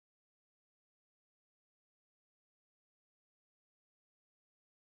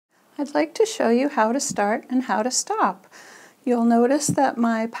I'd like to show you how to start and how to stop. You'll notice that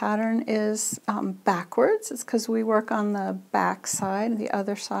my pattern is backwards. It's because we work on the back side. The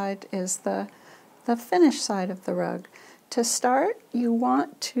other side is the finished side of the rug. To start, you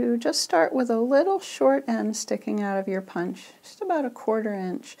want to just start with a little short end sticking out of your punch, just about 1/4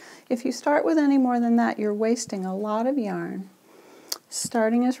 inch. If you start with any more than that, you're wasting a lot of yarn.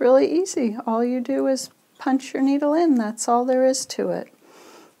 Starting is really easy. All you do is punch your needle in. That's all there is to it.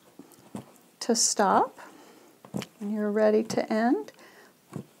 To stop, when you're ready to end,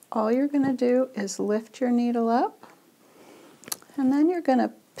 all you're going to do is lift your needle up, and then you're going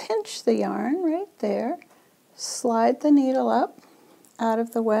to pinch the yarn right there, slide the needle up out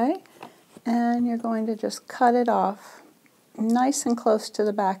of the way, and you're going to just cut it off nice and close to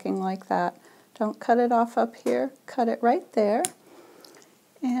the backing like that. Don't cut it off up here, cut it right there.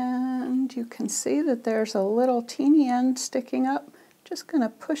 And you can see that there's a little teeny end sticking up. Just going to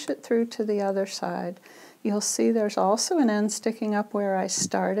push it through to the other side. You'll see there's also an end sticking up where I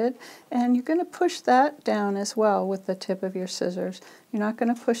started, and you're going to push that down as well with the tip of your scissors. You're not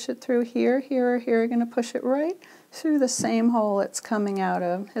going to push it through here, here, or here. You're going to push it right through the same hole it's coming out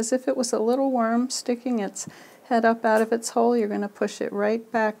of. As if it was a little worm sticking its head up out of its hole, you're going to push it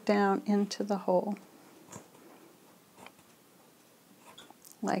right back down into the hole.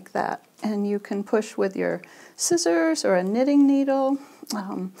 Like that. And you can push with your scissors or a knitting needle,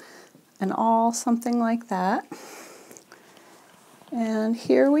 an awl, something like that. And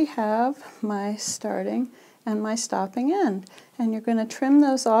here we have my starting and my stopping end. And you're going to trim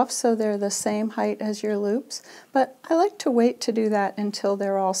those off so they're the same height as your loops, but I like to wait to do that until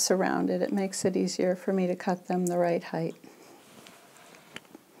they're all surrounded. It makes it easier for me to cut them the right height.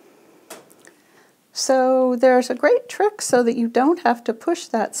 So there's a great trick so that you don't have to push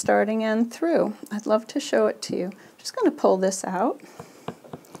that starting end through. I'd love to show it to you. I'm just going to pull this out.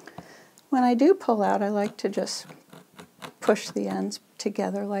 When I do pull out, I like to just push the ends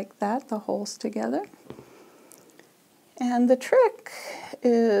together like that, the holes together. And the trick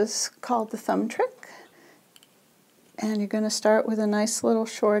is called the thumb trick. And you're going to start with a nice little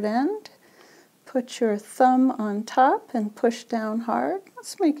short end. Put your thumb on top and push down hard.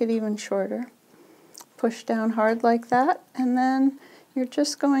 Let's make it even shorter. Push down hard like that, and then you're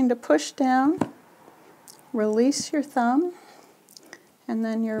just going to push down, release your thumb, and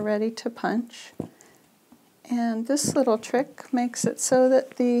then you're ready to punch. And this little trick makes it so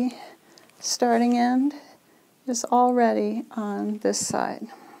that the starting end is already on this side.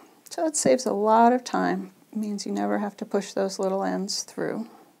 So it saves a lot of time. It means you never have to push those little ends through.